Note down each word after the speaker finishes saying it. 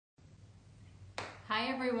Hi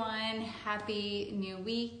everyone, happy new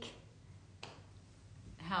week.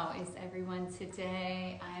 How is everyone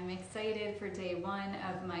today? I'm excited for day one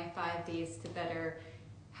of my 5 days to better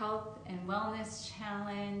health and wellness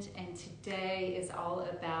challenge, and today is all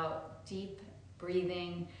about deep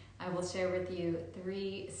breathing. I will share with you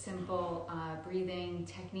 3 simple breathing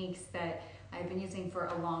techniques that I've been using for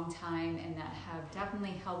a long time and that have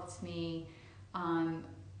definitely helped me on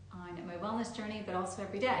my wellness journey, but also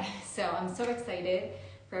every day. So I'm so excited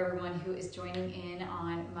for everyone who is joining in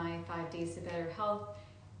on my 5 days to better health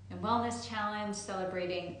and wellness challenge,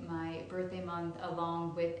 celebrating my birthday month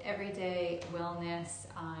along with everyday wellness.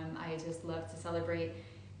 I just love to celebrate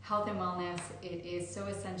health and wellness. It is so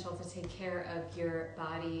essential to take care of your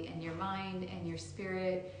body and your mind and your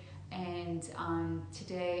spirit. And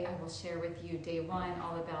today I will share with you day one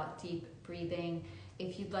all about deep breathing.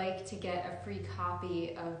 If you'd like to get a free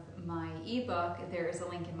copy of my ebook, there is a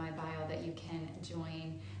link in my bio that you can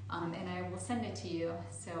join, and I will send it to you.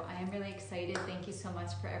 So I am really excited. Thank you so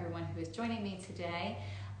much for everyone who is joining me today.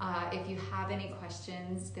 If you have any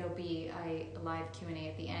questions, there'll be a live Q&A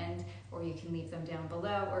at the end, or you can leave them down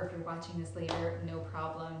below, or if you're watching this later, no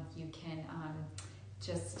problem. You can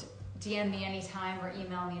just DM me anytime or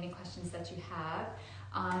email me any questions that you have.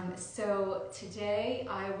 So today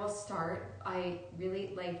I will start. I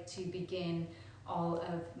really like to begin all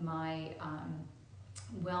of my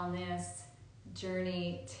wellness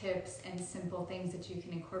journey tips and simple things that you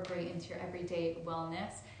can incorporate into your everyday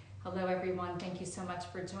wellness. Hello everyone, thank you so much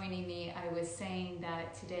for joining me. I was saying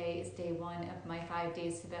that today is day one of my 5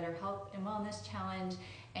 days to better health and wellness challenge,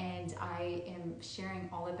 and I am sharing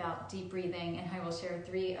all about deep breathing, and I will share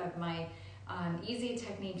 3 of my easy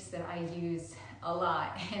techniques that I use a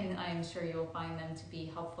lot, and I'm sure you'll find them to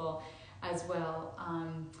be helpful as well.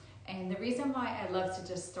 And the reason why I love to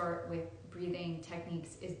just start with breathing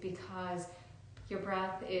techniques is because your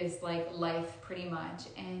breath is like life pretty much,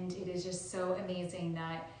 and it is just so amazing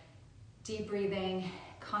that deep breathing,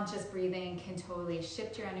 conscious breathing can totally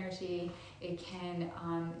shift your energy. It can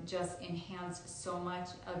just enhance so much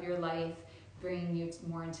of your life, bringing you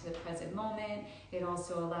more into the present moment. It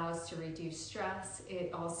also allows to reduce stress.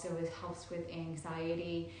 It also helps with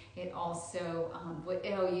anxiety. It also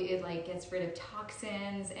it like gets rid of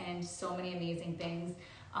toxins and so many amazing things.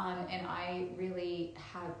 And I really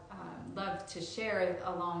have loved to share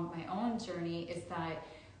along my own journey is that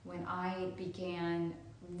when I began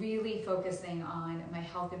really focusing on my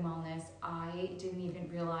health and wellness, I didn't even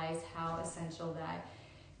realize how essential that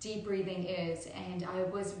deep breathing is. And I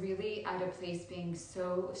was really at a place being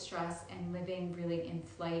so stressed and living really in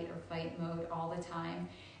flight or fight mode all the time.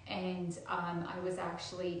 And I was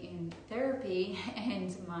actually in therapy, and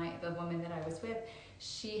the woman that I was with,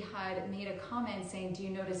 she had made a comment saying, "Do you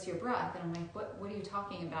notice your breath?" And I'm like, what are you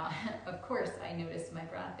talking about? Of course I noticed my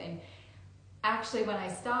breath. And actually, when I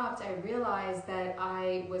stopped, I realized that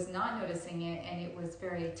I was not noticing it, and it was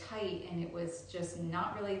very tight, and it was just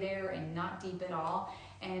not really there and not deep at all.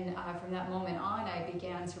 And from that moment on, I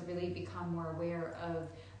began to really become more aware of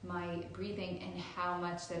my breathing and how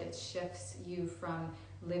much that it shifts you from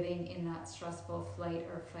living in that stressful flight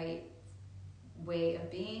or fight way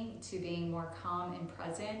of being to being more calm and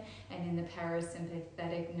present and in the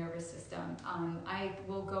parasympathetic nervous system. I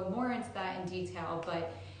will go more into that in detail,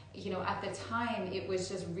 but at the time, it was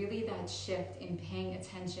just really that shift in paying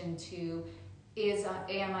attention to,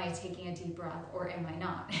 am I taking a deep breath or am I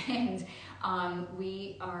not? And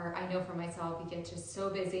I know for myself, we get just so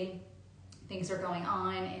busy, things are going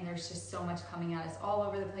on, and there's just so much coming at us all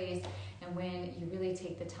over the place. And when you really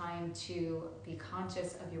take the time to be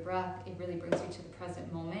conscious of your breath, it really brings you to the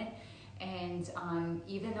present moment. And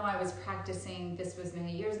even though I was practicing, this was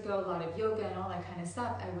many years ago, a lot of yoga and all that kind of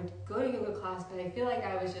stuff, I would go to yoga class, but I feel like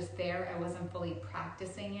I was just there. I wasn't fully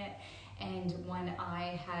practicing it. And when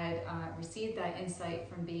I had received that insight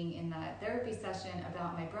from being in that therapy session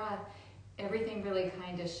about my breath, everything really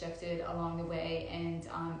kind of shifted along the way. And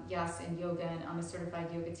yes, in yoga, and I'm a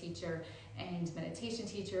certified yoga teacher and meditation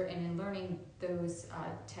teacher, and in learning those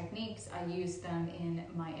techniques, I use them in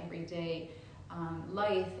my everyday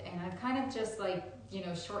life, and I've kind of just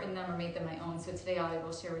shortened them or made them my own. So today I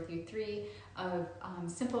will share with you 3 of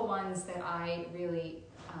simple ones that I really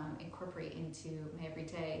incorporate into my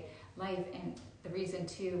everyday life. And the reason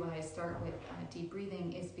too why I start with deep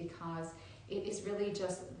breathing is because it is really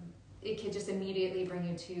it can just immediately bring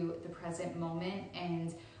you to the present moment.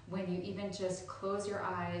 And when you even just close your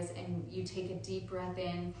eyes and you take a deep breath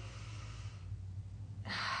in,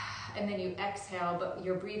 and then you exhale, but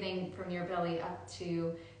you're breathing from your belly up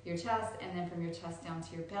to your chest, and then from your chest down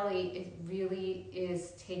to your belly. It really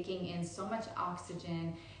is taking in so much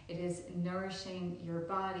oxygen. It is nourishing your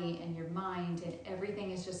body and your mind, and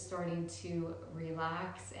everything is just starting to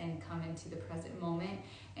relax and come into the present moment.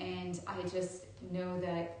 And I just know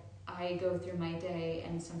that I go through my day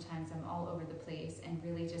and sometimes I'm all over the place, and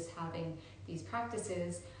really just having these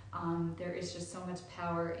practices, there is just so much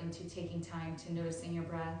power into taking time to noticing your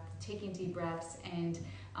breath, taking deep breaths, and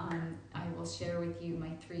I will share with you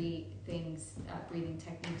my 3 things, breathing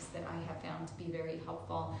techniques that I have found to be very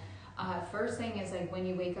helpful. First thing is, like, when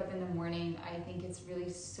you wake up in the morning, I think it's really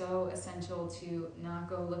so essential to not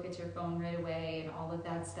go look at your phone right away and all of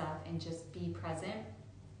that stuff, and just be present.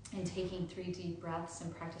 And taking 3 deep breaths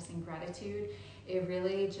and practicing gratitude, it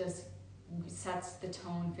really just sets the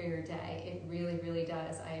tone for your day. It really, really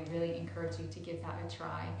does. I really encourage you to give that a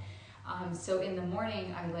try. So in the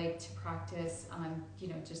morning, I like to practice,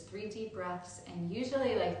 just 3 deep breaths. And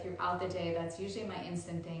usually, like, throughout the day, that's usually my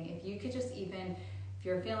instant thing. If you could just even, if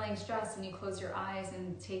you're feeling stressed and you close your eyes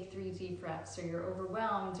and take 3 deep breaths, or you're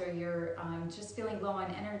overwhelmed, or you're just feeling low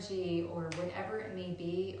on energy, or whatever it may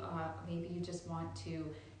be, maybe you just want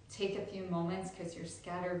to take a few moments because you're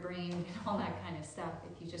scatterbrained and all that kind of stuff.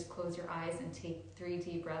 If you just close your eyes and take 3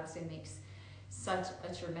 deep breaths, it makes such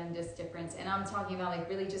a tremendous difference. And I'm talking about, like,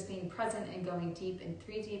 really just being present and going deep in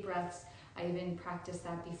 3 deep breaths. I even practice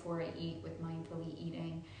that before I eat with mindfully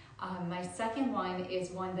eating. My second one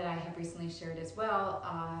is one that I have recently shared as well.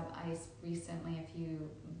 I recently, a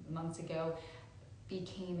few months ago,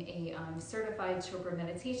 became a certified Chopra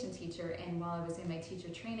meditation teacher, and while I was in my teacher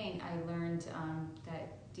training, I learned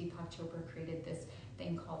that Deepak Chopra created this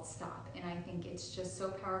thing called stop, and I think it's just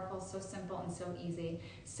so powerful, so simple, and so easy.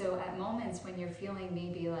 So at moments when you're feeling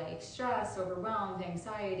maybe like stress, overwhelmed,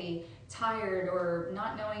 anxiety, tired, or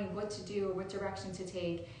not knowing what to do or what direction to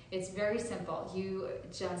take, it's very simple. You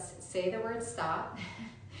just say the word stop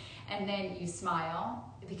and then you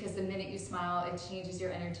smile, because the minute you smile, it changes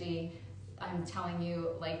your energy. I'm telling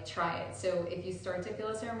you, like, try it. So if you start to feel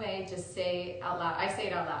a certain way, just say out loud. I say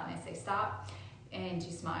it out loud, and I say stop, and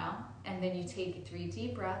you smile, and then you take 3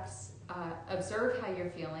 deep breaths. Observe how you're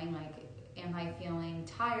feeling. Like, am I feeling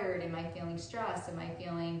tired? Am I feeling stressed? Am I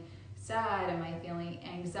feeling sad? Am I feeling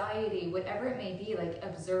anxiety? Whatever it may be, like,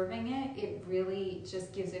 observing it, it really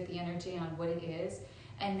just gives it the energy on what it is.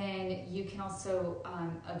 And then you can also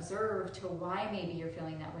observe to why maybe you're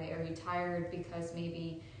feeling that way. Are you tired because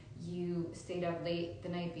maybe you stayed up late the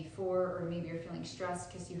night before, or maybe you're feeling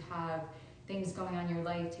stressed because you have things going on in your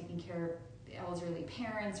life, taking care of elderly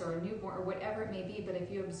parents or a newborn or whatever it may be. But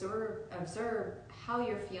if you observe how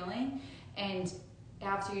you're feeling, and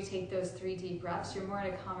after you take those 3 deep breaths, you're more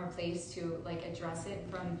in a calmer place to, like, address it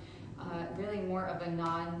from really more of a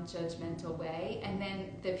non-judgmental way. And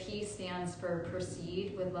then the P stands for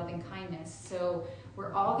proceed with loving kindness. So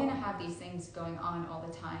we're all going to have these things going on all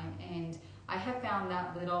the time, and I have found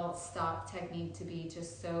that little stop technique to be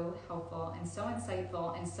just so helpful and so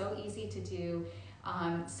insightful and so easy to do.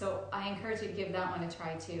 So I encourage you to give that one a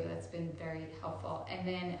try too. That's been very helpful. And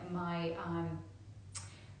then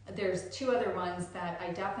there's 2 other ones that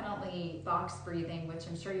I definitely, box breathing, which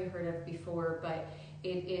I'm sure you heard of before, but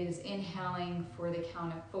it is inhaling for the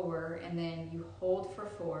count of 4, and then you hold for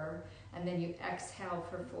 4, and then you exhale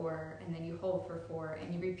for 4, and then you hold for 4,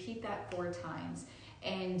 and you repeat that 4 times.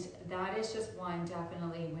 And that is just one,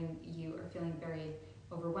 definitely, when you are feeling very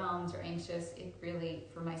overwhelmed or anxious. It really,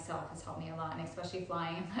 for myself, has helped me a lot, and especially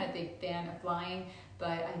flying. I'm not a big fan of flying,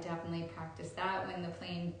 but I definitely practice that when the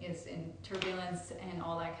plane is in turbulence and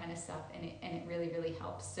all that kind of stuff, and it really, really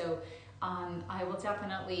helps. So I will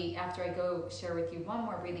definitely, after I go share with you one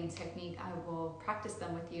more breathing technique, I will practice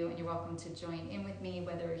them with you, and you're welcome to join in with me,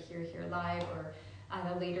 whether you're here live or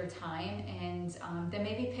at a later time, and then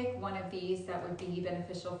maybe pick one of these that would be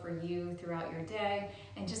beneficial for you throughout your day,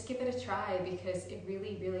 and just give it a try, because it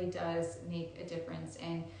really, really does make a difference.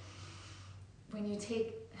 And when you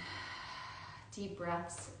take deep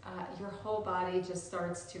breaths, your whole body just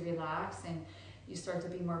starts to relax, and you start to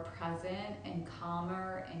be more present and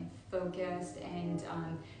calmer and focused, and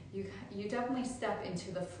you definitely step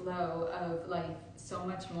into the flow of life so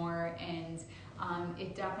much more. And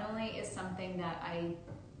it definitely is something that I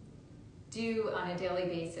do on a daily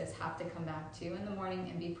basis, have to come back to in the morning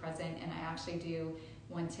and be present. And I actually do,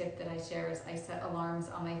 one tip that I share is I set alarms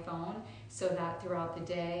on my phone so that throughout the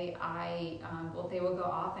day they will go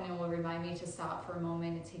off, and it will remind me to stop for a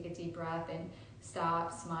moment and take a deep breath, and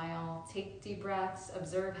stop, smile, take deep breaths,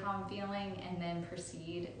 observe how I'm feeling, and then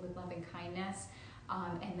proceed with loving kindness.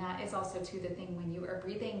 And that is also too the thing, when you are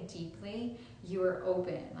breathing deeply, you are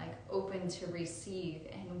open, like open to receive.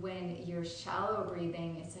 And when you're shallow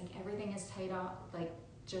breathing, it's like everything is tight off, like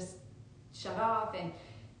just shut off and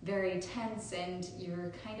very tense, and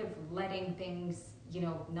you're kind of letting things,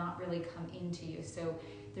 not really come into you. So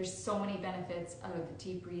there's so many benefits of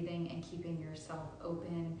deep breathing and keeping yourself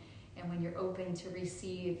open. And when you're open to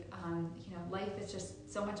receive, life is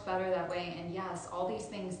just so much better that way. And yes, all these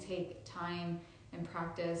things take time and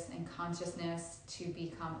practice and consciousness to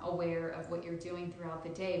become aware of what you're doing throughout the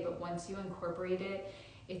day. But once you incorporate it,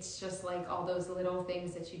 it's just like all those little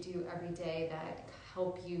things that you do every day that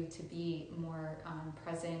help you to be more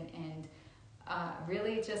present and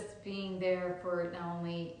really just being there for not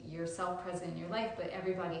only yourself present in your life, but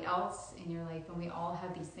everybody else in your life. And we all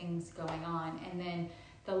have these things going on. And then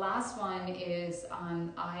the last one is,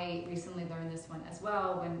 I recently learned this one as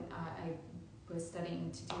well when I was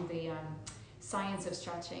studying to do the science of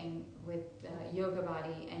stretching with yoga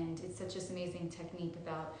body. And it's such an amazing technique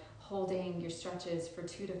about holding your stretches for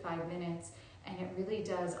 2 to 5 minutes. And it really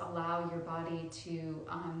does allow your body to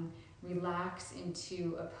relax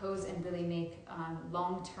into a pose and really make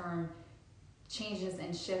long-term changes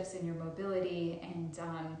and shifts in your mobility. And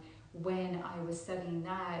when I was studying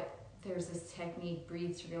that, there's this technique,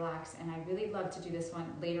 breathe to relax, and I really love to do this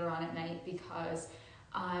one later on at night because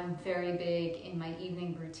I'm very big in my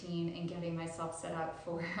evening routine and getting myself set up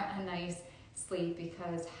for a nice sleep,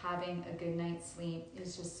 because having a good night's sleep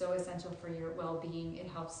is just so essential for your well-being. It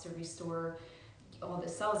helps to restore all the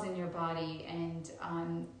cells in your body and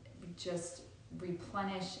just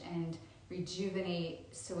replenish and rejuvenate.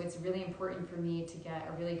 So it's really important for me to get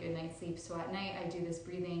a really good night's sleep. So at night I do this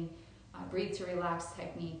breathe to relax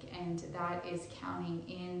technique, and that is counting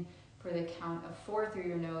in for the count of 4 through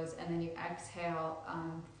your nose, and then you exhale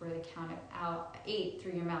for the count of 8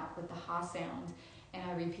 through your mouth with the ha sound. And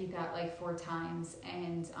I repeat that like 4 times.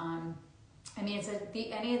 And it's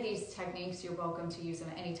any of these techniques, you're welcome to use them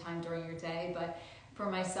at any time during your day. But for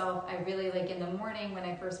myself, I really like in the morning when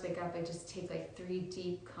I first wake up, I just take like 3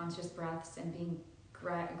 deep conscious breaths and being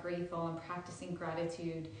grateful and practicing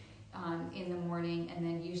gratitude in the morning. And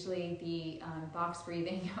then usually the box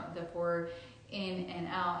breathing, the 4 in and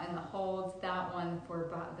out, and the holds, that one for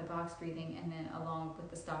the box breathing, and then along with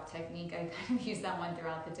the stop technique. I kind of use that one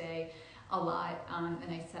throughout the day a lot, and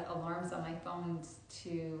I set alarms on my phones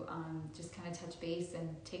to just kind of touch base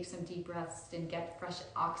and take some deep breaths and get fresh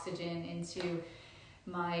oxygen into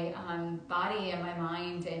my body and my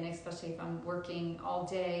mind. And especially if I'm working all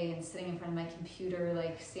day and sitting in front of my computer,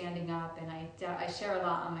 like standing up, and I share a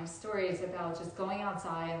lot on my stories about just going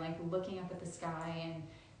outside and like looking up at the sky and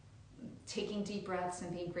taking deep breaths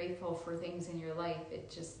and being grateful for things in your life. It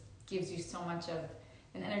just gives you so much of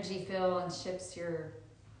an energy fill and shifts your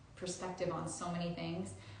perspective on so many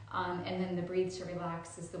things. And then the breathe to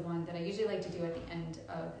relax is the one that I usually like to do at the end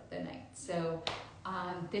of the night. So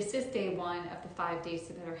this is day 1 of the 5 Days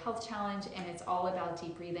to Better Health Challenge, and it's all about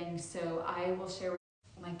deep breathing. So I will share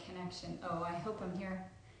my connection. Oh, I hope I'm here.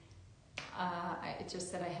 It just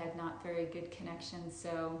said I had not very good connection,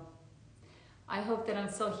 so I hope that I'm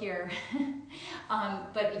still here.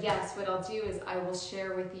 But yes, what I'll do is I will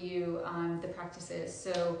share with you the practices.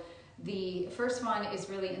 So the first one is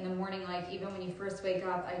really in the morning, like even when you first wake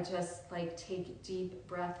up, I just like take deep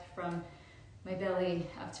breath from my belly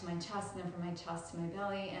up to my chest, and then from my chest to my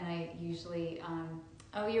belly. And I usually,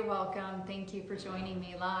 oh, you're welcome. Thank you for joining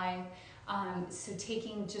me live. So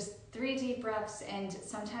taking just 3 deep breaths, and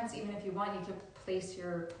sometimes even if you want, you could place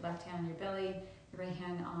your left hand on your belly, your right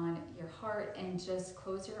hand on your heart, and just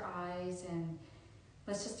close your eyes, and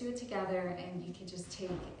let's just do it together. And you can just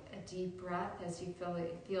take a deep breath as you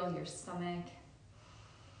feel your stomach.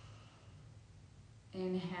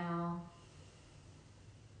 Inhale.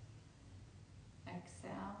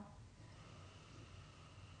 Exhale.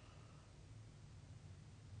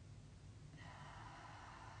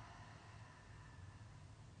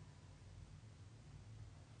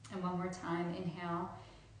 And one more time, inhale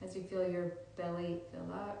as you feel your belly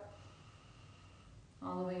fill up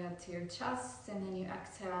all the way up to your chest, and then you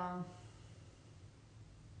exhale.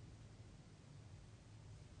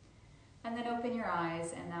 And then open your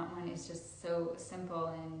eyes, and that one is just so simple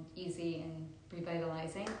and easy and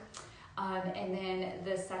revitalizing. And then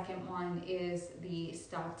the second one is the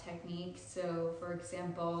stop technique. So for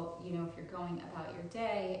example, if you're going about your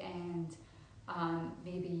day and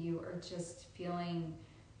maybe you are just feeling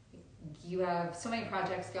you have so many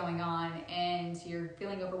projects going on and you're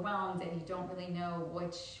feeling overwhelmed and you don't really know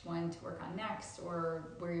which one to work on next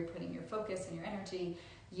or where you're putting your focus and your energy,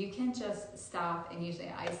 you can just stop. And usually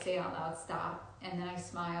I say out loud, stop, and then I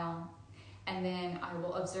smile. And And then I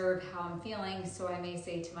will observe how I'm feeling. So I may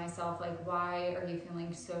say to myself, like, why are you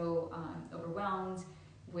feeling so overwhelmed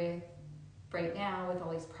with right now with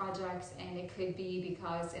all these projects? And it could be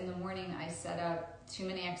because in the morning I set up too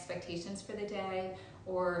many expectations for the day,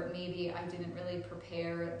 or maybe I didn't really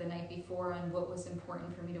prepare the night before on what was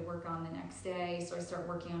important for me to work on the next day. So I start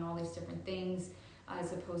working on all these different things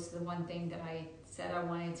as opposed to the one thing that I said I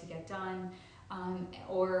wanted to get done.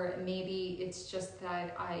 Or maybe it's just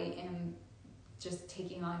that I am just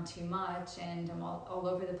taking on too much and I'm all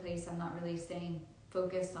over the place. I'm not really staying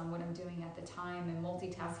focused on what I'm doing at the time and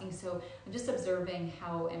multitasking. So I'm just observing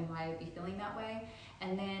how and why I'd be feeling that way.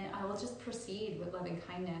 And then I will just proceed with loving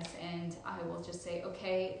kindness, and I will just say,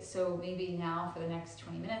 okay, so maybe now for the next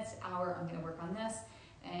 20 minutes, hour, I'm going to work on this.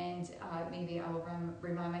 And maybe I will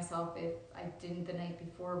remind myself, if I didn't the night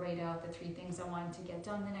before write out the 3 things I wanted to get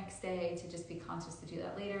done the next day, to just be conscious to do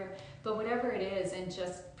that later. But whatever it is, and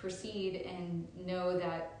just proceed and know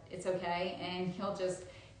that it's okay, and you'll just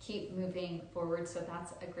keep moving forward. So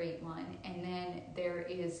that's a great one. And then there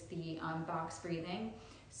is the box breathing.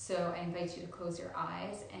 So I invite you to close your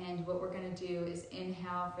eyes, and what we're going to do is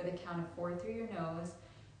inhale for the count of 4 through your nose.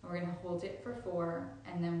 We're going to hold it for 4,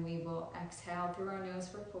 and then we will exhale through our nose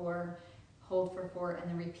for 4, hold for 4, and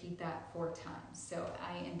then repeat that 4 times. So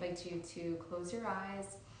I invite you to close your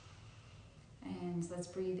eyes, and let's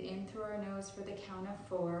breathe in through our nose for the count of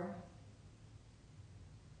 4.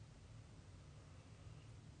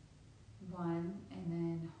 1, and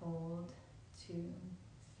then hold, 2,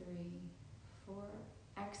 3, 4.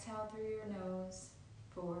 Exhale through your nose,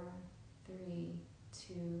 4, 3,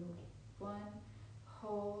 2, 1.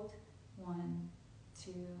 Hold, 1,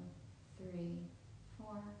 2, 3,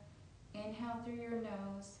 4. Inhale through your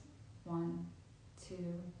nose, 1, 2,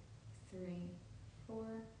 3, 4.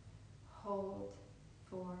 Hold,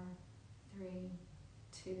 4, 3,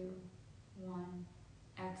 2, 1.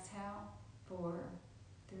 Exhale, 4,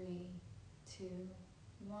 3, 2,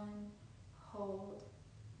 1. Hold,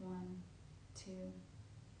 1, 2,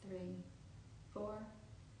 3, 4.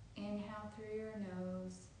 Inhale through your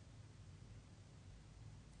nose,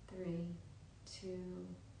 3, 2,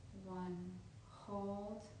 1.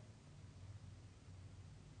 Hold,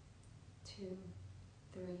 2,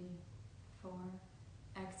 3, 4.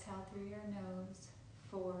 Exhale through your nose,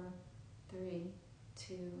 4, 3,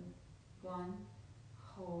 2, 1.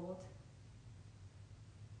 Hold,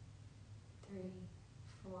 3,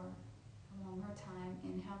 4. And one more time.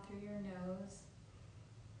 Inhale through your nose,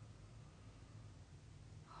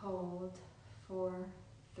 hold, 4,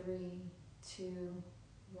 3, 2,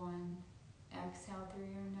 1. Exhale through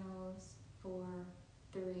your nose, 4,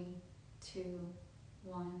 3, 2,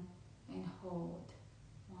 1. And hold,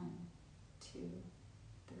 1, 2,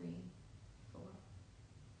 3, 4.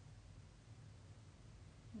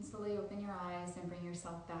 And slowly open your eyes and bring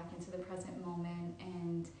yourself back into the present moment,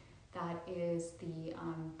 and that is the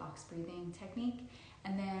box breathing technique.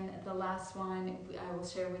 And then the last one I will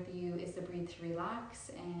share with you is the breathe to relax,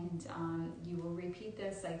 and you will repeat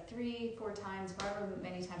this like 3, 4 times, however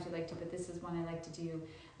many times you like to, but this is one I like to do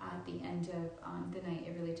at the end of the night.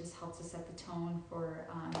 It really just helps to set the tone for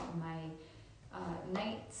my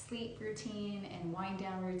night sleep routine and wind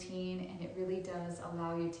down routine, and it really does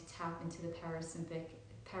allow you to tap into the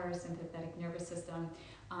parasympathetic nervous system.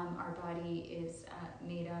 Our body is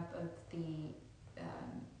made up of the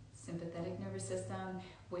sympathetic nervous system,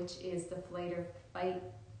 which is the flight or fight,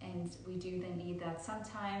 and we do then need that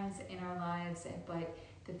sometimes in our lives. But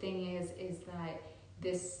the thing is that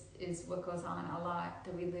this is what goes on a lot,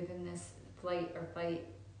 that we live in this flight or fight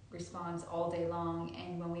response all day long.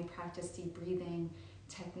 And when we practice deep breathing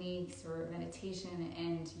techniques or meditation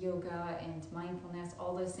and yoga and mindfulness,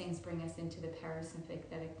 all those things bring us into the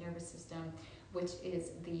parasympathetic nervous system, which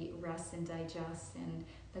is the rest and digest and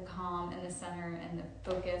the calm and the center and the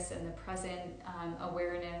focus and the present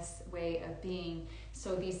awareness way of being.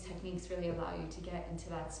 So these techniques really allow you to get into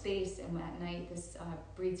that space, and at night this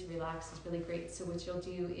breathe to relax is really great. So what you'll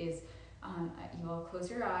do is you will close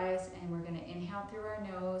your eyes, and we're going to inhale through our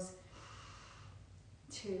nose,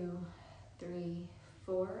 2, 3,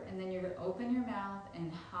 4, and then you're going to open your mouth and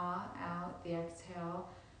ha out the exhale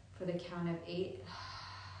for the count of 8.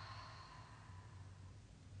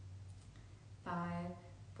 5,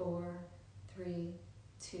 4, 3,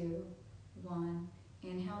 2, 1.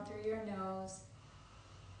 Inhale through your nose,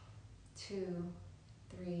 2,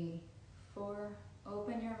 3, 4.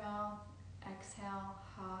 Open your mouth, exhale,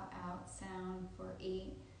 ha out sound for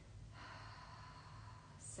 8,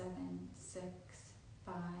 7, 6,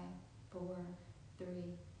 5, 4, 3,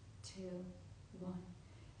 2, 1.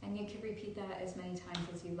 And you can repeat that as many times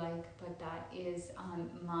as you like, but that is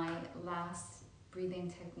my last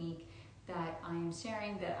breathing technique that I am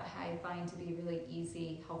sharing that I find to be really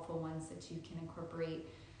easy, helpful ones that you can incorporate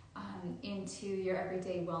into your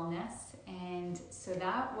everyday wellness. And so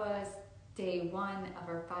that was day 1 of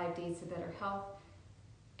our 5 days of better health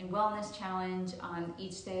and wellness challenge.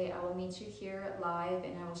 Each day I will meet you here live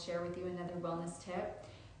and I will share with you another wellness tip.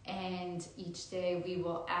 And each day we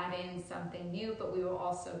will add in something new, but we will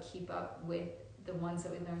also keep up with the ones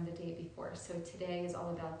that we learned the day before. So today is all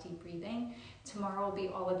about deep breathing. Tomorrow will be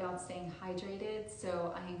all about staying hydrated.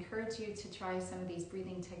 So I encourage you to try some of these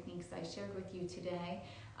breathing techniques I shared with you today.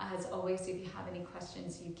 As always, if you have any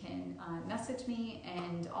questions, you can message me.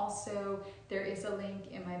 And also there is a link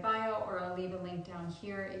in my bio, or I'll leave a link down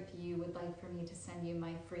here if you would like for me to send you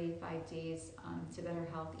my free 5 days to better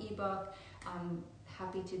health ebook. I'm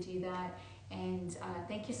happy to do that. And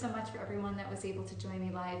thank you so much for everyone that was able to join me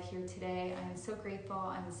live here today. I'm so grateful.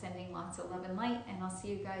 I'm sending lots of love and light, and I'll see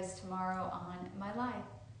you guys tomorrow on my live.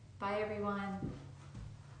 Bye, everyone.